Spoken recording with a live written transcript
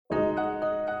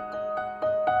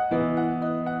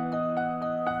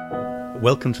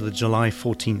Welcome to the July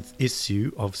 14th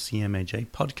issue of CMAJ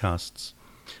Podcasts.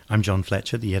 I'm John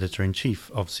Fletcher, the Editor-in-Chief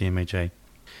of CMAJ.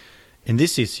 In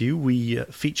this issue, we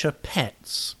feature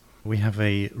pets. We have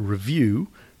a review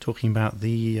talking about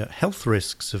the health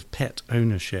risks of pet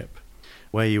ownership,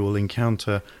 where you will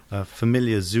encounter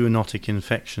familiar zoonotic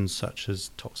infections such as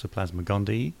Toxoplasma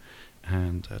gondii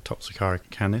and Toxocara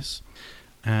canis,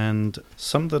 and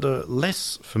some that are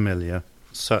less familiar,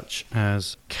 such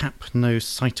as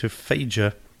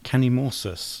Capnocytophaga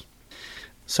canimorsus.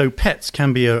 So pets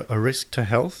can be a risk to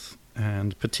health,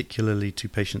 and particularly to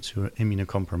patients who are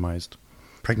immunocompromised.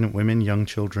 Pregnant women, young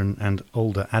children, and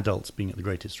older adults being at the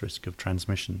greatest risk of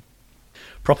transmission.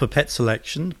 Proper pet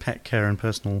selection, pet care, and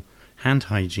personal hand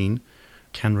hygiene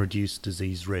can reduce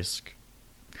disease risk.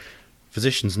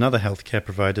 Physicians and other healthcare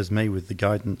providers may, with the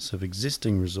guidance of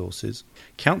existing resources,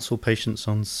 counsel patients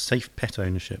on safe pet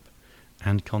ownership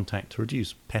and contact to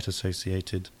reduce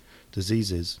pet-associated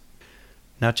diseases.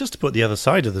 Now, just to put the other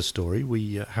side of the story,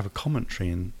 we have a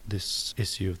commentary in this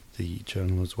issue of the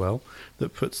journal as well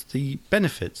that puts the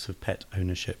benefits of pet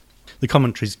ownership. The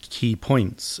commentary's key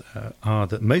points are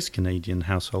that most Canadian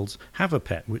households have a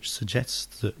pet, which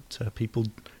suggests that people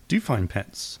do find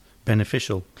pets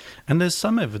beneficial. And there's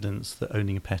some evidence that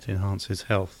owning a pet enhances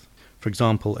health. For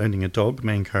example, owning a dog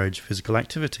may encourage physical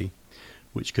activity,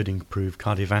 which could improve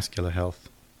cardiovascular health.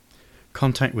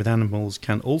 Contact with animals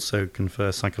can also confer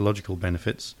psychological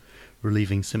benefits,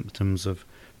 relieving symptoms of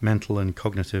mental and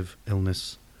cognitive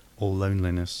illness or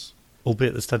loneliness,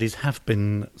 albeit the studies have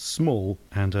been small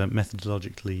and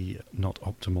methodologically not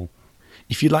optimal.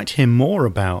 If you'd like to hear more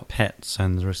about pets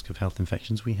and the risk of health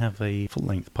infections, we have a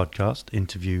full-length podcast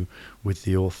interview with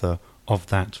the author of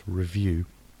that review.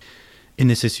 In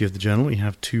this issue of the journal, we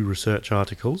have 2 research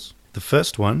articles. The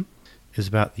first one is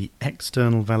about the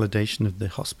external validation of the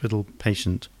hospital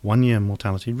patient 1-year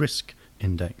mortality risk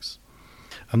index.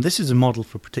 This is a model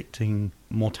for predicting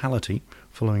mortality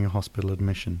following a hospital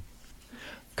admission.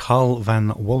 Carl van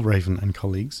Walraven and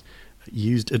colleagues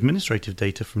used administrative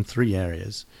data from 3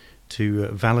 areas to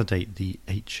validate the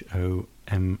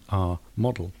HOMR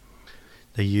model.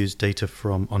 They used data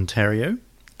from Ontario,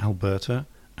 Alberta,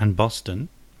 and Boston,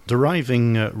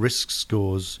 deriving risk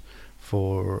scores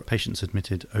for patients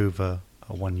admitted over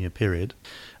a 1-year period,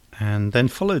 and then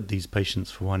followed these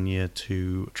patients for 1 year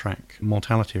to track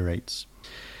mortality rates.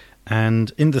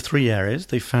 And in the 3 areas,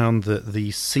 they found that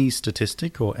the C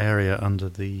statistic, or area under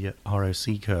the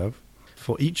ROC curve,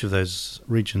 for each of those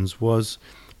regions was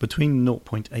between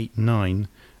 0.89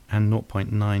 and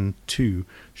 0.92,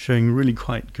 showing really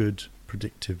quite good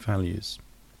predictive values.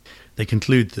 They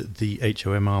conclude that the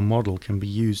HOMR model can be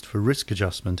used for risk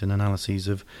adjustment in analyses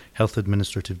of health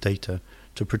administrative data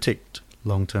to predict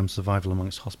long-term survival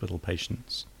amongst hospital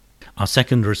patients. Our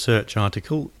second research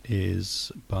article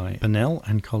is by Bonnell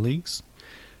and colleagues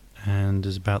and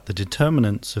is about the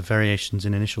determinants of variations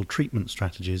in initial treatment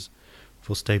strategies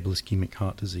for stable ischemic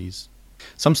heart disease.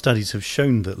 Some studies have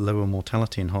shown that lower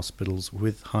mortality in hospitals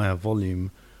with higher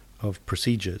volume of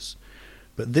procedures.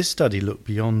 But this study looked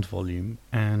beyond volume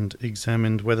and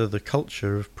examined whether the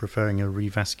culture of preferring a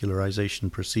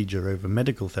revascularization procedure over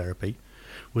medical therapy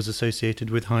was associated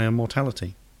with higher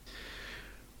mortality.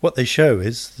 What they show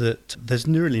is that there's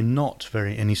really not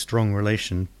any strong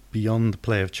relation beyond the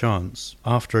play of chance.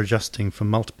 After adjusting for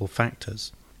multiple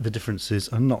factors, the differences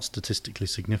are not statistically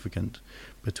significant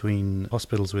between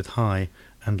hospitals with high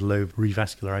and low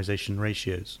revascularization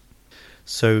ratios.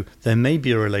 So there may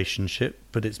be a relationship,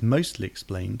 but it's mostly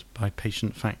explained by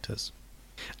patient factors.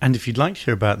 And if you'd like to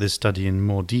hear about this study in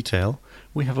more detail,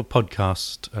 we have a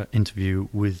podcast interview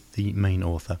with the main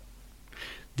author.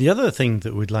 The other thing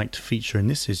that we'd like to feature in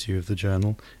this issue of the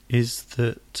journal is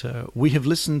that we have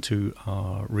listened to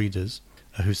our readers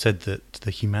who said that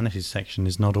the humanities section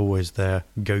is not always their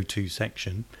go-to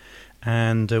section,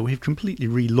 and we've completely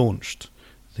relaunched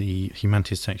the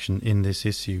humanities section in this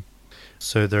issue.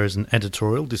 So there is an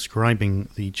editorial describing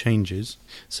the changes.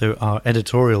 So our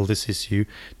editorial this issue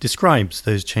describes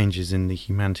those changes in the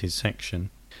humanities section.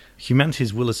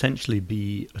 Humanities will essentially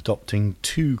be adopting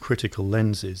 2 critical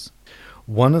lenses.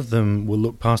 One of them will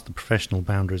look past the professional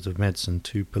boundaries of medicine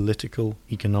to political,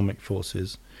 economic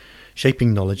forces,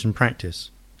 shaping knowledge and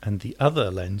practice. And the other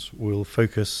lens will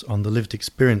focus on the lived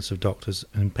experience of doctors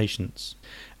and patients.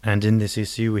 And in this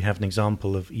issue we have an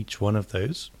example of each one of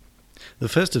those. The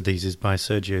first of these is by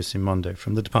Sergio Simondo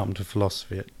from the Department of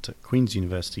Philosophy at Queen's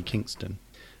University, Kingston,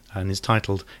 and is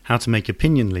titled How to Make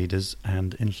Opinion Leaders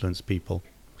and Influence People.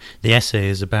 The essay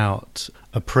is about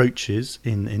approaches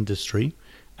in industry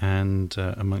and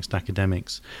amongst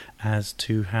academics as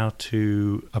to how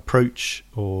to approach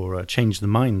or change the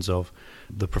minds of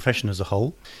the profession as a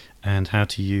whole, and how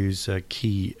to use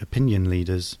key opinion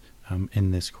leaders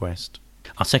in this quest.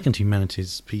 Our second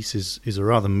humanities piece is a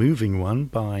rather moving one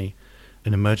by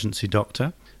an emergency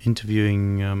doctor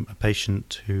interviewing a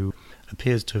patient who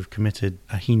appears to have committed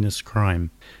a heinous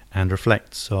crime, and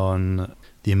reflects on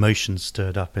the emotions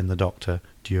stirred up in the doctor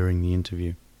during the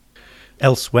interview.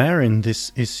 Elsewhere in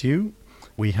this issue,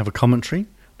 we have a commentary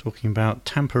talking about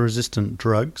tamper-resistant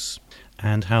drugs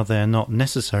and how they're not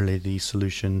necessarily the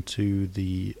solution to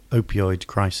the opioid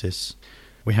crisis.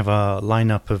 We have a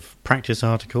lineup of practice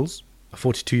articles. A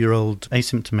 42-year-old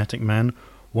asymptomatic man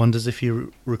wonders if he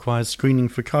requires screening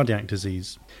for cardiac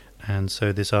disease. And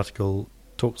so this article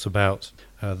talks about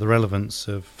the relevance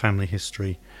of family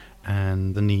history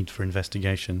and the need for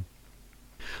investigation.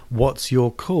 What's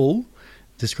Your Call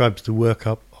describes the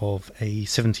workup of a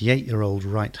 78-year-old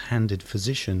right-handed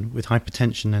physician with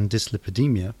hypertension and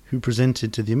dyslipidemia who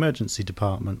presented to the emergency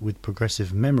department with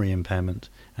progressive memory impairment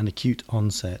and acute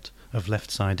onset of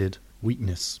left-sided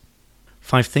weakness.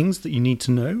 5 things that you need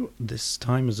to know. This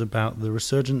time is about the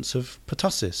resurgence of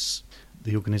pertussis,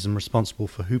 the organism responsible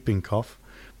for whooping cough,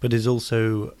 but is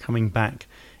also coming back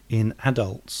in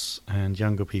adults and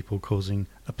younger people, causing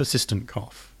a persistent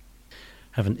cough.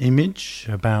 Have an image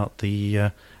about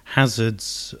the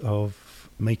hazards of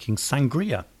making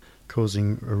sangria,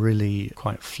 causing a really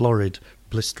quite florid,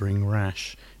 blistering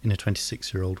rash in a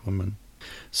 26-year-old woman.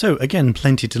 So again,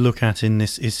 plenty to look at in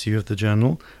this issue of the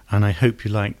journal, and I hope you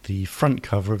like the front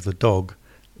cover of the dog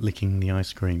licking the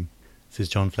ice cream. This is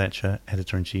John Fletcher,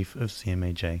 Editor-in-Chief of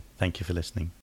CMAJ. Thank you for listening.